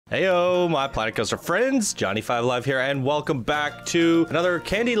Heyo, my Planet Coaster friends, Johnny5 Live here, and welcome back to another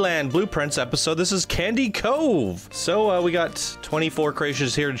Candyland Blueprints episode. This is Candy Cove. So we got 24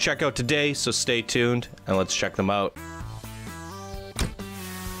 creations here to check out today, so stay tuned and let's check them out.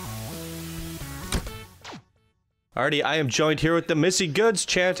 Alrighty, I am joined here with the Missy Goods,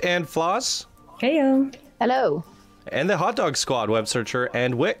 Chant and Floss. Heyo. Hello. And the Hot Dog Squad, Web Searcher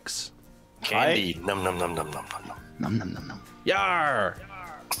and Wix. Candy. Num num num num num num num num num num. Yar!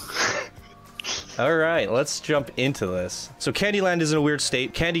 Alright, let's jump into this. So Candyland is in a weird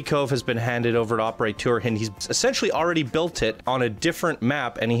state. Candy Cove has been handed over to Operator, and he's essentially already built it on a different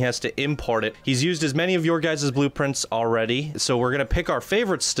map, and he has to import it. He's used as many of your guys' blueprints already, so we're gonna pick our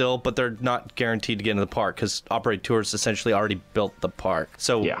favorites still, but they're not guaranteed to get into the park, because Operator's essentially already built the park.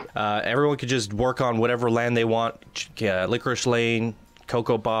 So yeah. Everyone could just work on whatever land they want. Licorice Lane,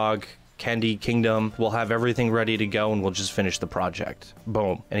 Cocoa Bog, Candy Kingdom. We'll have everything ready to go, and we'll just finish the project.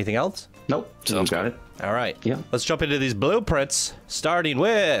 Boom. Anything else? Nope. Sounds got it. All right. Yeah. Let's jump into these blueprints, starting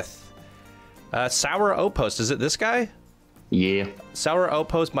with Sour Outpost. Is it this guy? Yeah. Sour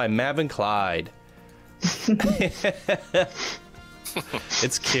Outpost by Mav and Clyde. It's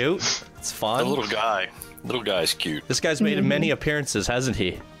cute. It's fun. The little guy. Little guy's cute. This guy's made many appearances, hasn't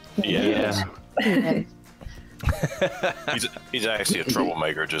he? Yeah. he's actually a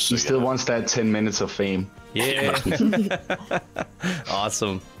troublemaker. Just so he still wants that 10 minutes of fame. Yeah.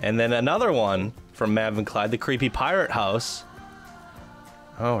 Awesome. And then another one from Mav and Clyde, the creepy pirate house.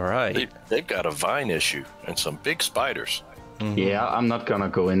 All right. They've got a vine issue and some big spiders. Mm-hmm. Yeah, I'm not gonna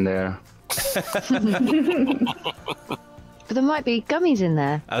go in there. But there might be gummies in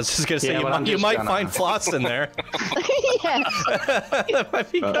there. I was just gonna say, you might find floss in there. Yes. There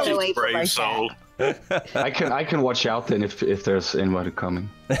might be gummies. Brave soul. I can watch out then if there's anybody coming.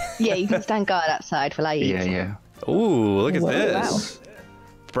 Yeah, you can stand guard outside for like. Yeah. Ooh, look at this. Wow.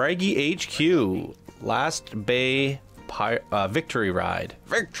 Braggy HQ. Last Bay Victory Ride.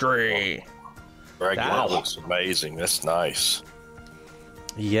 Victory! Braggy looks amazing. That's nice.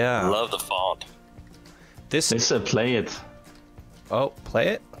 Yeah. Love the font. This is a play it. Oh, play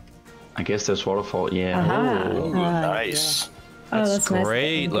it? I guess there's waterfall, yeah. Ooh, nice. Yeah. That's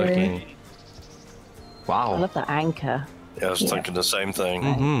great nice looking. Wow. I love the anchor. Yeah, I was thinking the same thing.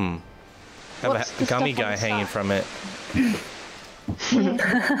 Mm-hmm. Have a gummy guy hanging from it.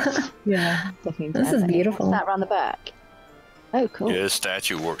 Yeah. Definitely. This is beautiful. What's that around the back? Oh, cool. Yeah, his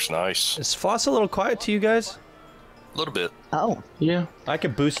statue works nice. Is Floss a little quiet to you guys? A little bit. Oh. Yeah. I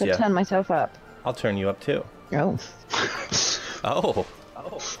could boost Should you. turn myself up. I'll turn you up too. Oh. Oh.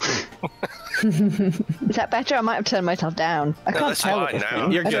 Is that better? I might have turned myself down. I can't that's tell fine it. now.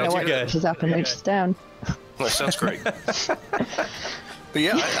 You're I don't good. know You're good. which is up and which is down. That sounds great. But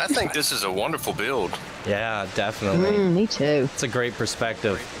yeah, I think this is a wonderful build. Yeah, definitely. Me too. It's a great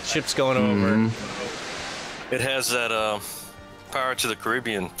perspective. Ship's going over. It has that Pirates of the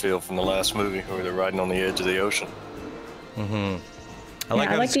Caribbean feel from the last movie where they're riding on the edge of the ocean. Mm-hmm. I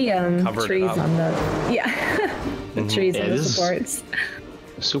like the trees on the the trees and the supports.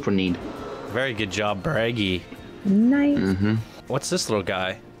 Super neat. Very good job, Braggy. Nice. What's this little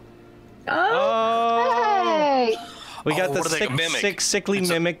guy? Oh! Hey! We got the sickly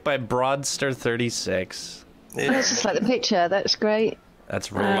mimic by Broadster 36. That's just like the picture. That's great.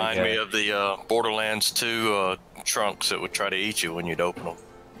 That's really Remind me of the Borderlands 2 trunks that would try to eat you when you'd open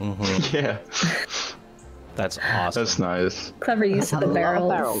them. Yeah. That's awesome. That's nice. Clever use of the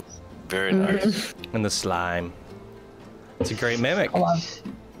barrels. Very nice. And the slime. It's a great mimic.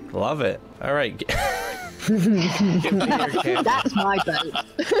 Love it. All right. Give me your candy. That's my boat.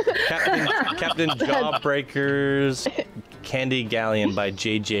 Captain Jawbreaker's Candy Galleon by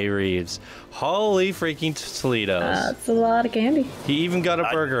J.J. Reeves. Holy freaking Toledos. That's a lot of candy. He even got a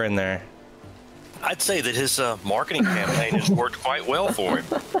burger in there. I'd say that his marketing campaign has worked quite well for him.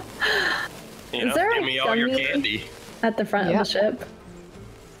 You know, give me all your candy. At the front of the ship.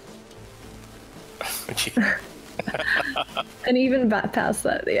 And even past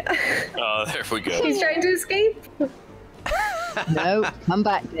that, Oh, there we go. He's trying to escape. No, come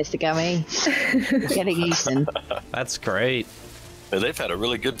back, Mr. Gummy. Getting eaten. That's great. They've had a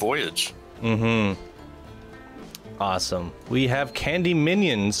really good voyage. Awesome. We have Candy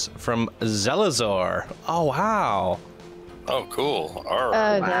Minions from Zelazor. Oh, wow. Oh, cool. All Oh,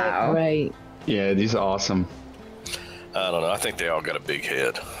 right. they're great. Yeah, these are awesome. I don't know. I think they all got a big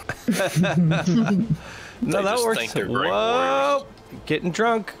head. No, that works. Think they're great Whoa! Getting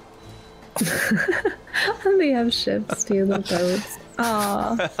drunk. They have ships too, the boats.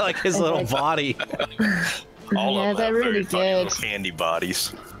 Aww. Like his little body. All of them they're have really very funny good. little candy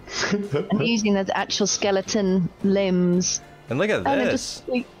bodies. And using the actual skeleton limbs. And look at And then this.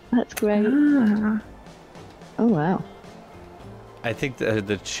 just That's great. Ah. Oh wow. I think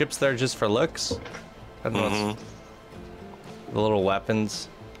the ship's there just for looks. I don't know. The little weapons.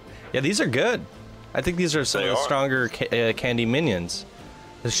 Yeah, these are good. I think these are some of the stronger candy minions.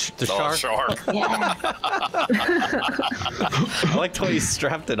 The shark. Yeah. I like the way you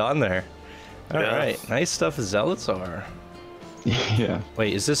strapped it on there. All right, nice stuff, Zelator. Yeah.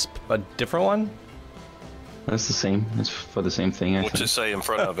 Wait, is this a different one? That's the same. It's for the same thing. What's it say in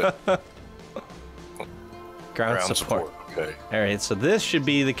front of it? Ground support. Okay. All right, so this should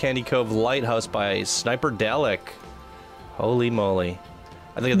be the Candy Cove Lighthouse by Sniper Delic. Holy moly!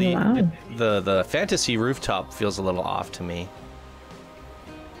 I think the fantasy rooftop feels a little off to me.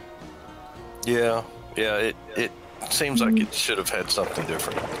 Yeah, it seems like it should have had something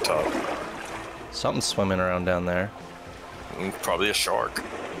different at the top. Something's swimming around down there. Probably a shark.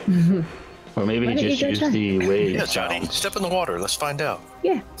 Or maybe he just used the waves. Yeah, Johnny, step in the water. Let's find out.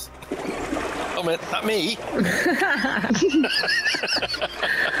 Yeah. Oh man, not me.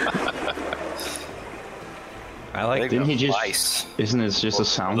 I like. Didn't he just? Ice. Isn't it just a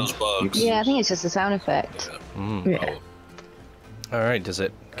sound? Those bugs. Yeah, I think it's just a sound effect. Yeah. All right, does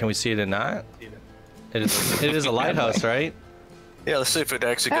it? Can we see it or not? It is a lighthouse, right? Yeah, let's see if it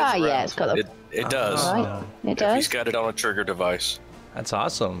actually goes around. Yeah, it's got the... It does. Right. It If does. he's got it on a trigger device. That's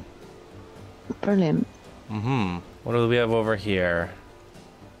awesome. Brilliant. What do we have over here?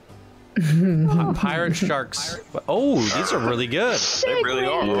 Pirate sharks. Oh, these are really good. They really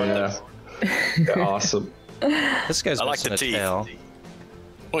are. Yeah. Yeah, awesome. This guy's I like missing the a teeth. tail.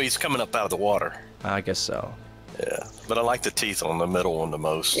 Well, he's coming up out of the water. I guess so. Yeah, but I like the teeth on the middle one the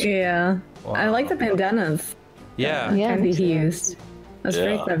most. Yeah. Wow. I like the bandanas. Yeah. Yeah. Candy he used. That's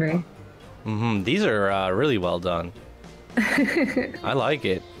very Yeah. clever. These are really well done. I like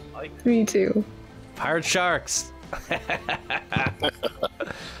it. Me too. Pirate sharks.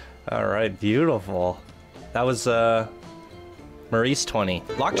 All right, beautiful. That was Maurice 20.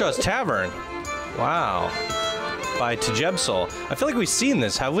 Lockjaw's Tavern. Wow. By Tjebsol. I feel like we've seen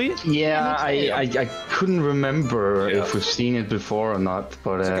this, have we? Yeah, I couldn't remember if we've seen it before or not,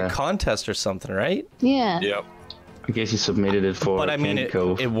 but It's like a contest or something, right? Yeah. Yep. I guess he submitted it for But I mean, Candy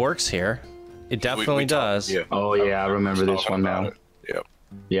Cove. it works here. It definitely does. Yeah. Oh yeah, I remember this one now. Yep.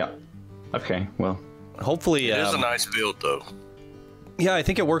 Yeah. Okay, well. Hopefully, It is a nice build, though. yeah, I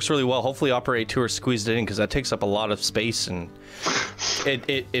think it works really well. Hopefully, Operate 2 are squeezed it in because that takes up a lot of space and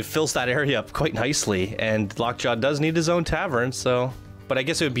it fills that area up quite nicely. And Lockjaw does need his own tavern, so. But I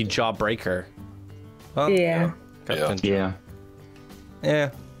guess it would be Jawbreaker. Well, Yeah. Captain. Yeah. Yeah.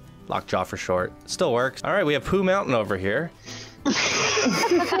 Lockjaw for short. Still works. All right, we have Pooh Mountain over here. What?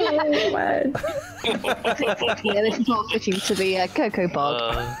 Yeah, this is more fitting to the Cocoa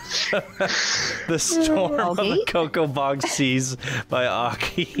Bog. The Storm of the Augie? Cocoa Bog Seas by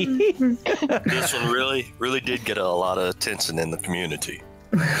Augie. This one really did get a lot of attention in the community.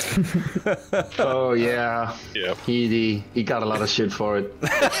 Oh yeah. Yep. He got a lot of shit for it.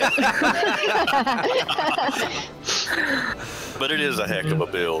 But it is a heck of a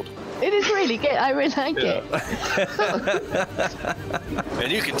build. It is really good. I really like it.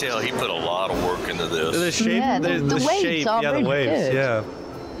 And you can tell he put a lot of work into The this. shape, Yeah, the the waves shape, are yeah, the really waves, good. yeah.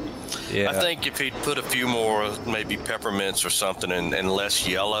 Yeah. I think if he'd put a few more, maybe peppermints or something, and less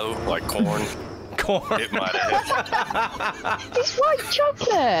yellow, like corn, Corn. it might have. It's white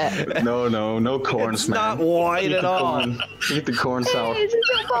chocolate. No corns, It's man. not white Eat at the all. corn. Eat the corn sour. It's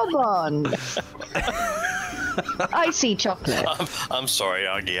a bonbon. Icy chocolate. I'm sorry,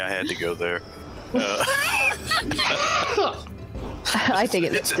 Augie, I had to go there. I think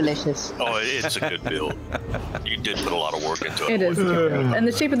it looks delicious. Oh, it's a good build. You did put a lot of work into it. It is. And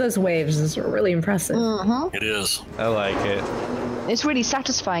the shape of those waves is really impressive. It is. I like it. It's really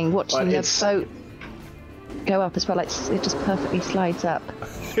satisfying watching But the it's- boat go up as well. Like it just perfectly slides up.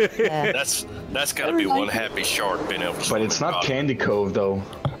 Yeah. That's got to be one happy shark being able to. But swim it's in not water. Candy Cove though.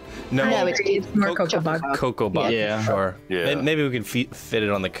 No, No, it's More Cocoa Bog. Cocoa Bog. Yeah. Sure. Yeah. Maybe we can fit it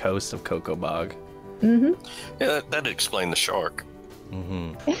on the coast of Cocoa Bog. Yeah, that'd explain the shark.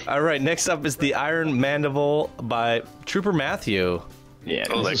 All right, next up is the Iron Mandible by Trooper Matthew. Yeah.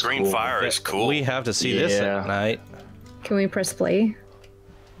 Oh, this that is green cool. fire is cool. We have to see this Yeah. at night. Can we press play?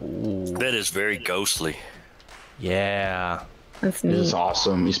 That is very ghostly. Yeah. That's This neat. is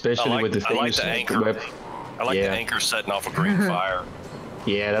awesome, especially I like- with the I like things. the anchor. web- I like Yeah. the anchor setting off a green fire.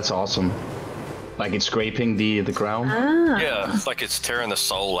 Yeah, that's awesome. Like it's scraping the ground. Ah. Yeah, it's like it's tearing the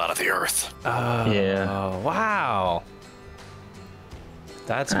soul out of the earth. Yeah. Oh, wow.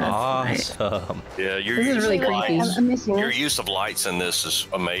 That's nice. awesome. Yeah, your This is use really of creepy. lights, I'm missing your it. use of lights in this is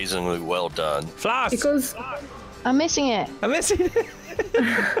amazingly well done. Floss! It goes. I'm missing it. I'm missing it.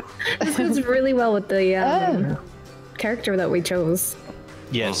 This goes really well with the character that we chose.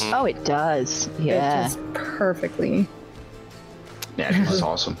 Yes. Oh, it does. Yeah. It just perfectly. Yeah, this is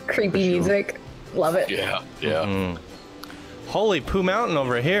awesome. Creepy music. Love it. Yeah, yeah. Holy Pooh Mountain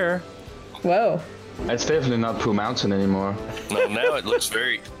over here. Whoa. It's definitely not Pooh Mountain anymore. No, now it looks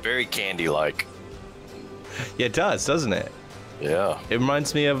very, very candy-like. Yeah, it does, doesn't it? Yeah. It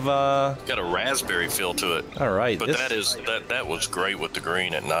reminds me of, Got a raspberry feel to it. All right. But that was great with the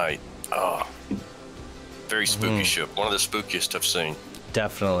green at night. Oh. Very spooky ship. One of the spookiest I've seen.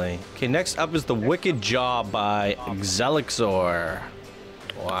 Definitely. Okay, next up is the Wicked Jaw by Xelixor.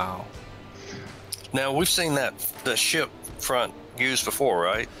 Wow. Now, we've seen the ship front used before,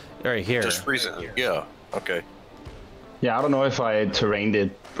 right? Right here. Just recently. Yeah. Okay. Yeah, I don't know if I terrained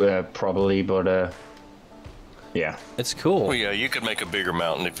it properly, but yeah. It's cool. Well, yeah, you could make a bigger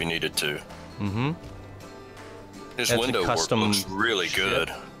mountain if you needed to. Mm-hmm. His That's a window work custom looks really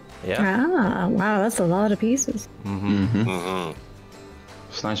good. Yeah. Ah, wow, that's a lot of pieces. It's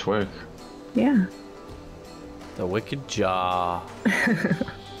nice work. Yeah. The Wicked Jaw.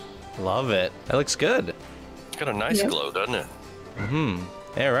 Love it. That looks good. It's got a nice glow, doesn't it?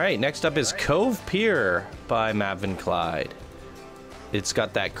 All right, next up is Cove Pier by Mavin Clyde. It's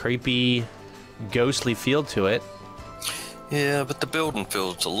got that creepy, ghostly feel to it. Yeah, but the building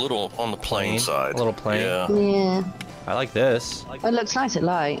feels a little on the plain side. A little plain. Yeah. Yeah. I like this. Oh, it looks nice at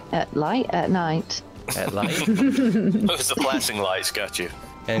light. At night. At light. Those the flashing lights got you.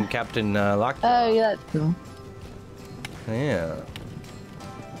 And Captain Lockjaw. Oh, yeah, that's cool. Yeah.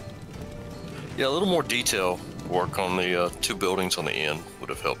 Yeah, a little more detail work on the two buildings on the end would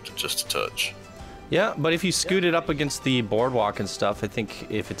have helped just a touch. Yeah, but if you scoot it up against the boardwalk and stuff, I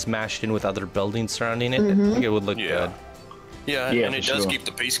think if it's mashed in with other buildings surrounding it, I think it would look good. Yeah, and it does keep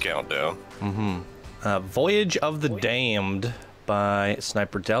the piece count down. Voyage of the Damned by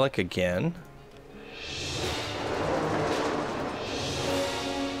Sniper Delic again.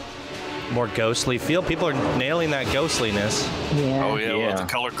 More ghostly feel. People are nailing that ghostliness. Yeah. Oh yeah, well, the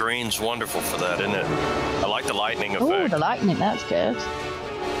color green's wonderful for that, isn't it? I like the lightning effect. Oh, the lightning, that's good.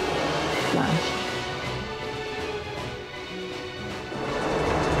 Nice.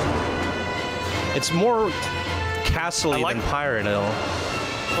 It's more castle-y than Pirate Hill.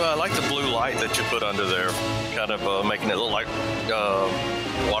 Well, I like the blue light that you put under there, kind of making it look like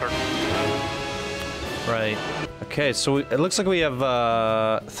water. Right. Okay, so it looks like we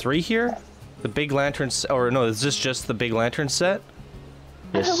have 3 here. The big lantern, or no, is this just the big lantern set?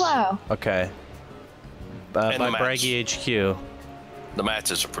 Yes. Oh, wow. Okay. By Braggy HQ. The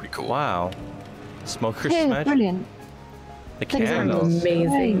matches are pretty cool. Wow. Smoker's Yeah, match. brilliant. The Things are candles.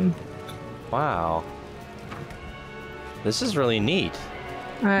 amazing. Wow. This is really neat.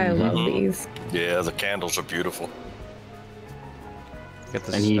 I love these. Yeah, the candles are beautiful. Get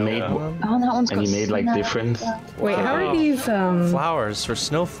the And he snow made- on them. Oh, that one's got And he made like snow. different. Wait, how Wow. are these, Flowers for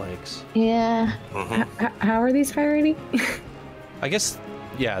snowflakes. Yeah. how are these piratey? I guess,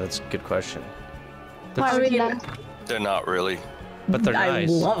 yeah, that's a good question. Why would you like- They're not really. But they're I nice.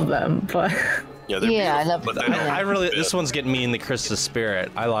 love them, but Yeah, they're Yeah, I beautiful, love but them. they don't I really, fit. this one's getting me in the Christmas spirit.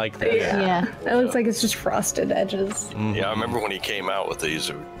 I like this. Yeah. it looks like it's just frosted edges. Yeah, I remember when he came out with these.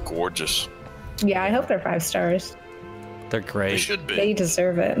 They were gorgeous. Yeah, I hope they're 5 stars. They're They great. should be. They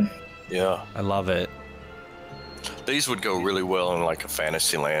deserve it. Yeah. I love it. These would go really well in like a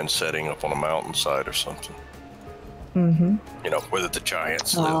Fantasyland setting up on a mountainside or something. Mm-hmm. You know, where the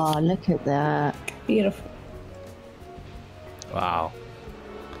giants live. Oh, look at that. Beautiful. Wow.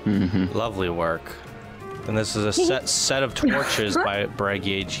 Lovely work. And this is a set of torches by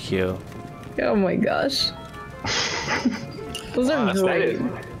Braggy HQ. Oh my gosh. Those are great.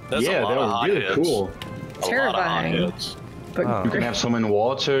 That's Yeah, a lot they of were hot really hits. cool. A lot of hot Terrifying. hits. But Oh. You can have some in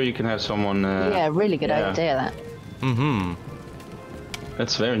water. You can have someone. Yeah, really good yeah. idea, that. Mm-hmm.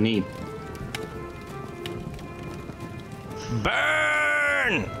 That's very neat.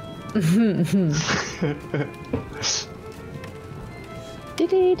 Burn!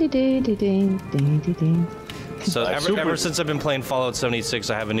 So ever since I've been playing Fallout 76,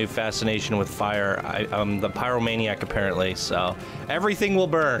 I have a new fascination with fire. I'm the pyromaniac apparently, so everything will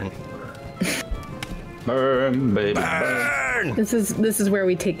burn. Burn, baby, burn. Burn! this is where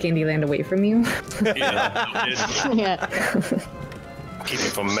we take Candyland away from you. Yeah, Yeah. keep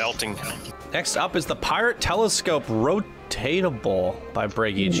it from melting. Next up is the Pirate Telescope Rotatable by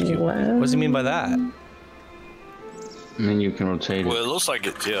Braggy HQ. What? What does he mean by that? And then you can rotate Well, it. it looks like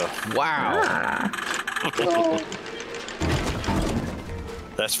it, yeah. Wow.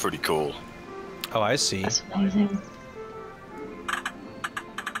 That's pretty cool. Oh, I see. That's amazing.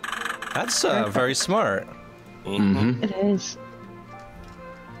 That's very smart. It is.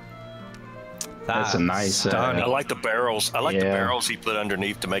 That's a nice. I like the barrels. I like the barrels he put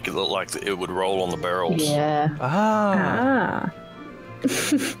underneath to make it look like it would roll on the barrels. Yeah.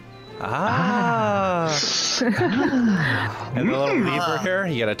 And the little lever here,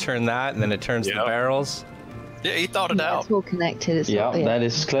 you gotta turn that, and then it turns the barrels. Yeah, he thought it out. It's all connected. It's that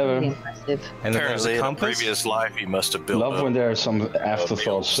is clever. Really impressive. And then there's Apparently, a in a compass. previous life, he must have built. Love when there are some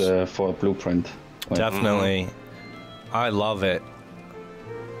afterthoughts for a blueprint. Definitely. I love it.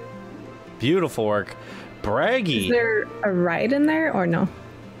 Beautiful work. Braggy. Is there a ride in there or no?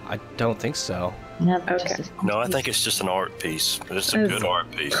 I don't think so. No, Okay. No, I think it's just an art piece. It's a good art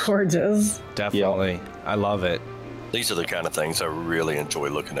piece. Gorgeous. Definitely. I love it. These are the kind of things I really enjoy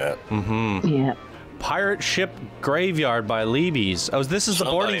looking at. Yeah. Pirate Ship Graveyard by Leebies. Oh, this is the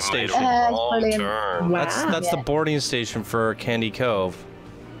boarding station. Brilliant. Wow. That's the boarding station for Candy Cove.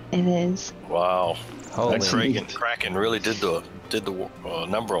 It is. Wow. Holy. That Kraken really did the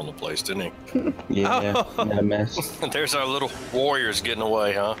number on the place, didn't he? Yeah, a mess. There's our little warriors getting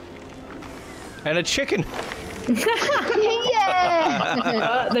away, huh? And a chicken. Yeah.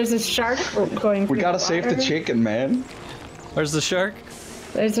 There's a shark going through We gotta the save the water. chicken, man. Where's the shark?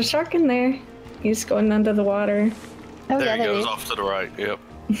 There's a shark in there. He's going under the water. Oh, There yeah, he there goes is. off to the right. Yep.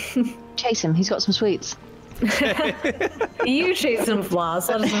 Chase him. He's got some sweets. You chase some flaws.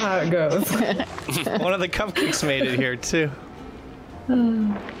 Let us know how it goes. One of the cupcakes made it here too.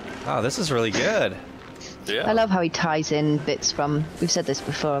 Oh, this is really good. Yeah. I love how he ties in bits from. We've said this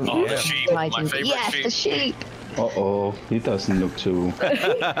before. Oh, the sheep. Ties My in- favorite yes, sheep. the sheep. Uh-oh, he doesn't look too...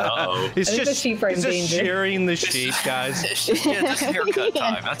 Uh-oh. He's I think the sheep are in he's just danger. shearing the sheep, guys. Yeah, just haircut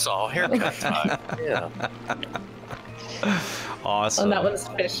time. That's all. Haircut time. Yeah. Awesome. And that one's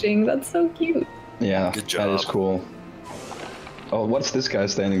fishing. That's so cute. Yeah, Good that is job. cool. Oh, what's this guy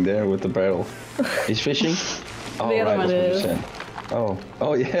standing there with the barrel? He's fishing? Oh, The other one that's what you is. said. Oh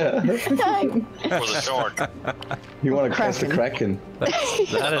yeah. For the shark. You want to catch the Kraken.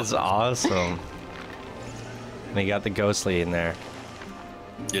 That is awesome. And he got the ghostly in there.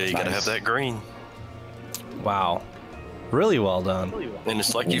 Yeah, you gotta Nice. have that green. Wow. Really well done. And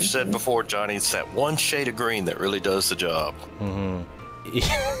it's like you've said before, Johnny, it's that one shade of green that really does the job.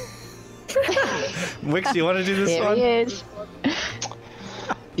 Wix, you want to do this Here one? he is.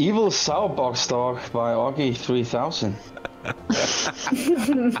 Evil Sourbox Dog by Augie 3000.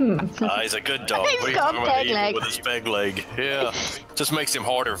 He's a good dog. He's What are you got talking about, peg evil leg. with his peg leg? Yeah. Just makes him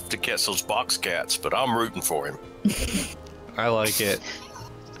harder to catch those box cats, but I'm rooting for him. I like it.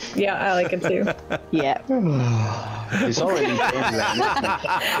 Yeah, I like it too. Yeah. He's already in Candyland.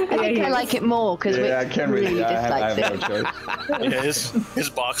 I think I like it more because we Yeah, I can't really. really I dislike have it. no choice. Yeah, his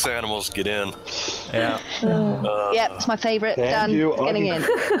box animals get in. Yeah. Yep, it's my favourite. Thank Done. you, Getting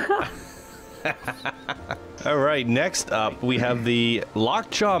Augie. in. All right, next up we have the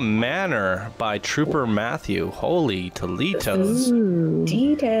Lockjaw Manor by Trooper Matthew. Holy Toledo's.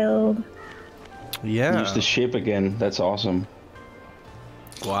 Detailed. Yeah. Use the ship again. That's awesome.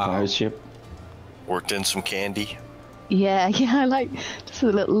 Wow. Pirate ship. Worked in some candy. Yeah, I like just a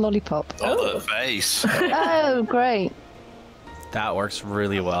little lollipop. Oh, the face. Oh, great. That works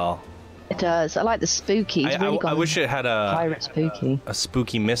really well. It does. I like the spooky. It's really I gone wish it had pirate spooky. a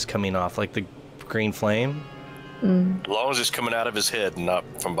spooky mist coming off, like the green flame. As long as it's coming out of his head and not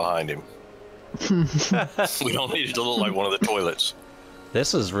from behind him. We don't need it to look like one of the toilets.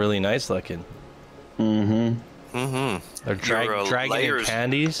 This is really nice looking. They're Your, dragging in layers-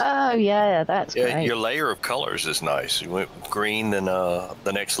 candies. Oh yeah, that's Yeah, great. your layer of colors is nice. You went green, then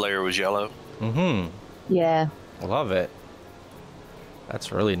the next layer was yellow. Yeah. Love it.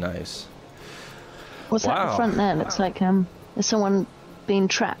 That's really nice. What's that at Wow. the front there? Looks like there's someone being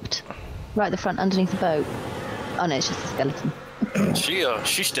trapped right at the front underneath the boat. Oh no, it's just a skeleton.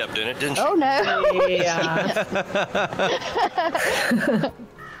 She stepped in it, didn't she? Oh no! Yeah.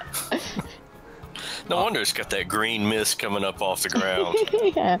 No wonder it's got that green mist coming up off the ground.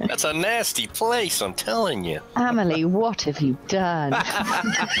 Yeah. That's a nasty place, I'm telling you. Amelie, what have you done?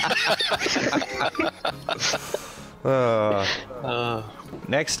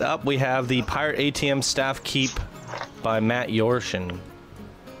 Next up, we have the Pirate ATM Staff Keep by Matt Yorshin.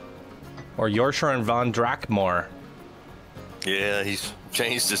 Or Yorscher and Von Drakmore. Yeah, he's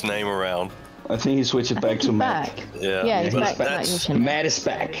changed his name around. I think he switched it back to Matt. Back. Yeah, Yeah, he's but back to Matt that's- Yorshin. Matt is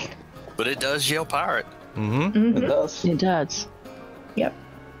back. But it does yell pirate. It does. It does. Yep.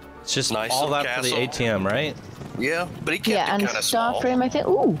 It's just Nice all little that for the castle. ATM, right? Yeah, but he kept Yeah, it and kind of small. staff room, I think.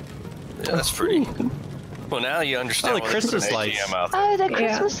 Ooh. Yeah, that's pretty. Well, now you understand Oh, the why they put an Christmas lights. ATM out there. Oh, the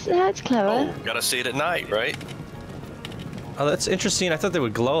Christmas. That's clever. Oh, gotta see it at night, right? Oh, that's interesting. I thought they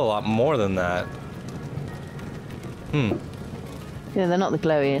would glow a lot more than that. Yeah, they're not the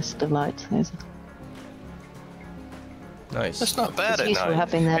glowiest of lights. Those. Nice. That's not bad at useful night.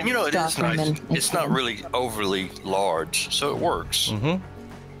 having the And you know, it is dark room nice. in- It's not really overly large, so it works. Mm-hmm.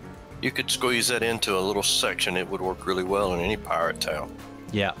 You could squeeze that into a little section. It would work really well in any pirate town.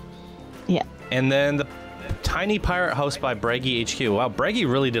 Yeah. Yeah. And then the tiny pirate house by Breggy HQ. Wow, Breggy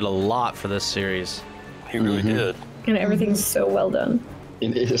really did a lot for this series. He really did. And everything's so well done.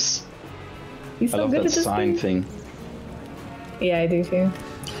 It is. He's I so love good that at this sign thing. thing. Yeah, I do too.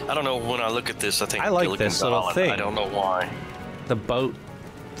 I don't know, when I look at this, I think I like Gilligan's this little Island. thing. I don't know why. The boat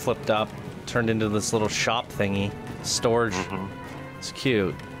flipped up, turned into this little shop thingy. Storage. It's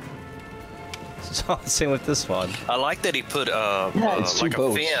cute. It's all the same with this one. I like that he put it's two like a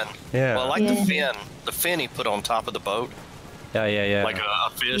boats. fin. Yeah. Well, I like Yeah. the fin he put on top of the boat, Yeah. like a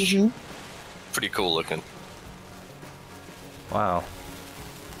fish. Mhm. Pretty cool looking. Wow.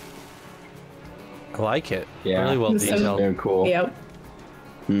 I like it. Yeah. Really well It's so- detailed. Very cool. Yep.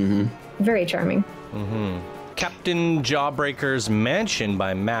 Mm-hmm. Very charming. Captain Jawbreaker's Mansion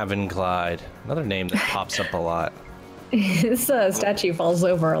by Mavin Clyde. Another name that pops up a lot. This statue falls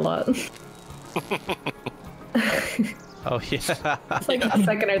over a lot. Oh, yeah. It's like the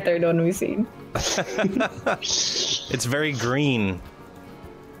second or third one we've seen. It's very green.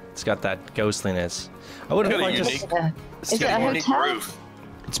 It's got that ghostliness. I would have Got a liked to. unique- Is it a Unique hotel? roof.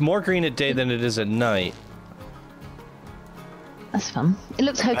 It's more green at day than it is at night. That's fun. It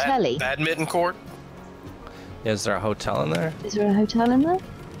looks hotel-y. Badminton court. Yeah, is there a hotel in there? Is there a hotel in there?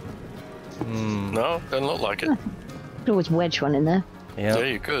 No, doesn't look like it. Could always wedge one in there. Yeah. Yeah,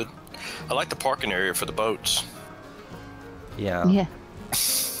 you could. I like the parking area for the boats. Yeah. Yeah.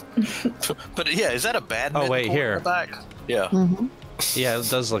 But yeah, is that a badminton Oh, wait, court here. in the back? Yeah. Mm-hmm. Yeah, it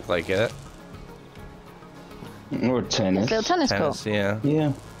does look like it. Or tennis. Little tennis Tennis, court. yeah.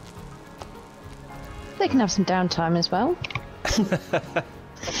 Yeah. They can have some downtime as well.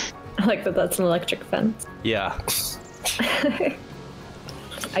 I like that that's an electric fence. Yeah.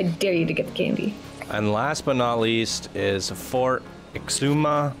 I dare you to get the candy. And last but not least is Fort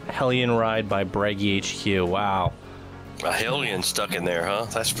Exuma Hellion Ride by Breggy HQ. Wow. A Hellion stuck in there, huh?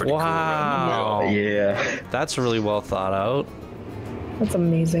 That's pretty Wow. Yeah. That's really well thought out. That's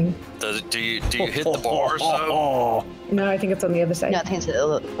amazing. cool. Do you hit the bars though? No, I think it's on the other side. No, I think it's a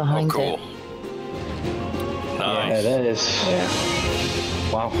little Oh, behind cool. it. Yeah, Nice. that is.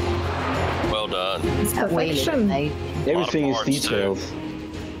 Yeah. Wow. Well done. It's Whaling perfection. made. Everything is parts, too. detailed.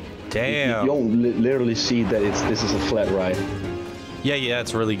 Damn. You don't literally see that this is a flat ride. Yeah,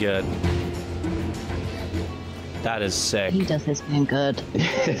 it's really good. That is sick. He does his game good.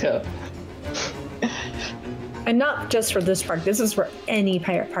 Yeah. And not just for this park. This is for any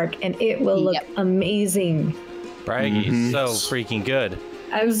pirate park, and it will look Yep. amazing. Braggy's so freaking good.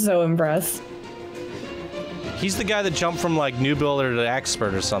 I'm so impressed. He's the guy that jumped from like new builder to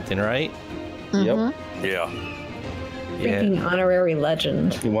expert or something, right? Yep. Yeah. Freaking honorary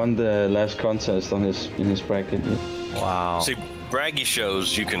legend. He won the last contest on in his bracket. Wow. See, Braggy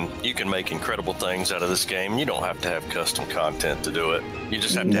shows you can make incredible things out of this game. You don't have to have custom content to do it. You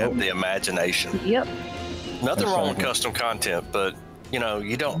just have to have the imagination. Yep. Nothing wrong with Exactly. custom content, but you know,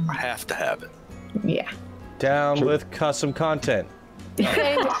 you don't have to have it. Yeah. Down with custom content.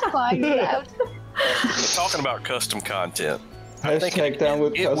 Fine, loud. We're talking about custom content. I think Hashtag down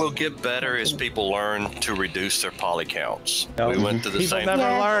with it custom. will get better as people learn to reduce their poly counts. Yep. We went to the People same never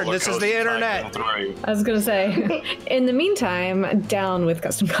thing. learn. This is the Roller coaster internet. Tycoon 3. I was gonna say, in the meantime, down with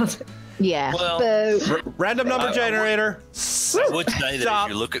custom content. Yeah. Well- Boo. Random number generator. I would say that Stop.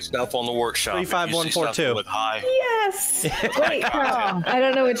 if you look at stuff on the workshop, if you see 35142. something with high Yes! Wait, I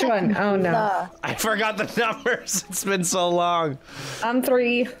don't know which one. Oh no. I forgot the numbers. It's been so long. I'm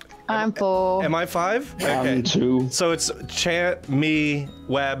 3. I'm 4. Am I 5? Okay. 2. So it's Chant, me,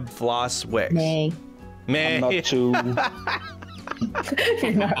 Webb, Floss, Wix. Me. May. Not 2.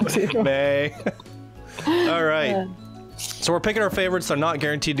 You're not 2. May. All right. So we're picking our favorites. They're not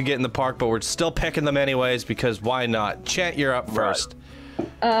guaranteed to get in the park, but we're still picking them anyways because why not? Chant, you're up first.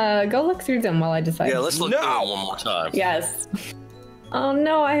 Go look through them while I decide. Yeah, let's look No! through them one more time. Yes. Oh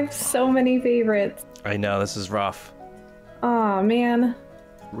no, I have so many favorites. I know, this is rough. Oh man.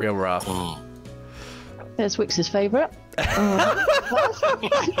 Real rough. There's Wix's favourite.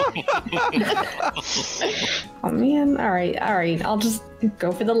 Oh man. All right. I'll just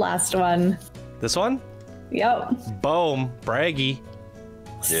go for the last one. This one? Yep. Boom. Braggy.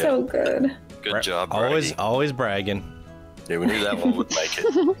 Yeah. So good. Good job, Brady. Always bragging. Yeah, we knew that one would make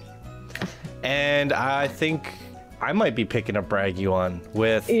it. And I think I might be picking a braggy one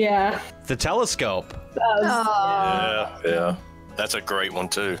with Yeah. the telescope. Yeah. That's a great one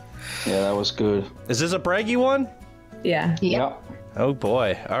too. Yeah, that was good. Is this a braggy one? Yeah. Yeah. Oh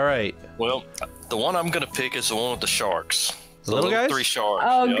boy. All right. Well, the one I'm going to pick is the one with the sharks. The little guys? 3 sharks.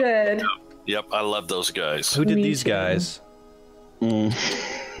 Oh, good. Yep, I love those guys. Who did Me these too. guys?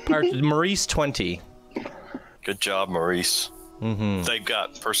 Maurice 20. Good job, Maurice. Mm-hmm. They've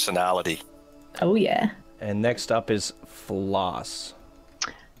got personality. Oh, yeah. And next up is Floss.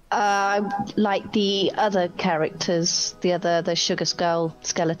 Like the other characters, the Sugar Skull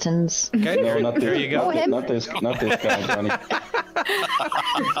skeletons. Okay, No, not here this, you go. not this guy, Johnny.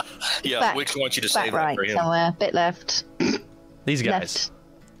 Yeah, Back- we want you to say Back that right for him. somewhere, bit left. These guys. Left.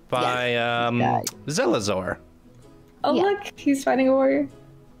 By Zelazor. Oh, Yeah. look, he's fighting a warrior.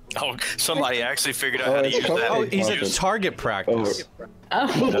 Oh, somebody actually figured out Oh, how to it's use that. Oh, he's at Focus. target practice.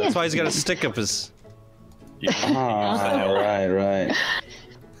 Oh, That's why he's got a stick up his... Ah, right.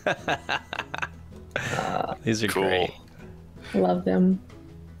 These are Cool. great. love them.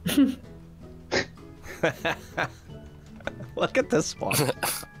 Look at this one.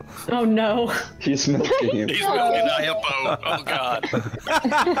 Oh, no. He's milking him. He's milking a hippo. Oh, God.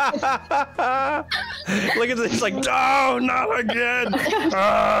 Look at this. He's like, oh, not again.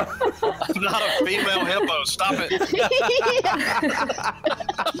 Ah. Not a female hippo. Stop it.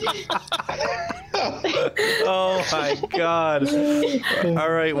 Oh, my God.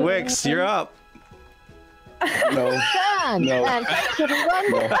 All right, Wix, you're up. No. Dan, No. and back to the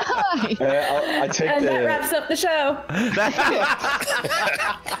run. I take And that the. wraps up the show.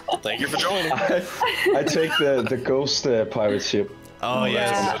 Thank you for joining. I take the ghost pirate ship. Oh,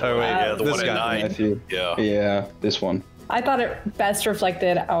 yes. Oh, wait. Yeah, the this one at guy. night. Matthew. Yeah. Yeah, this one. I thought it best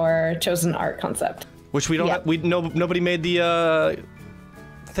reflected our chosen art concept. Which we don't Yeah. have, nobody made the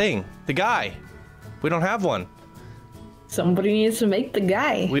thing. The guy. We don't have one. Somebody needs to make the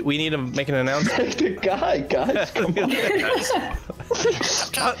guy. We need to make an announcement. The guys, come on.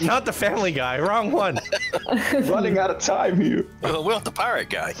 Not the Family Guy. Wrong one. Running out of time here. We want the pirate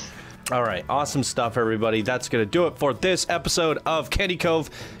guy. All right. Awesome stuff, everybody. That's going to do it for this episode of Candy Cove,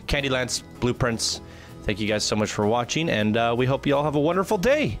 Candyland's Blueprints. Thank you guys so much for watching, and we hope you all have a wonderful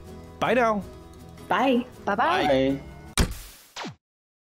day. Bye now. Bye. Bye-bye. Bye.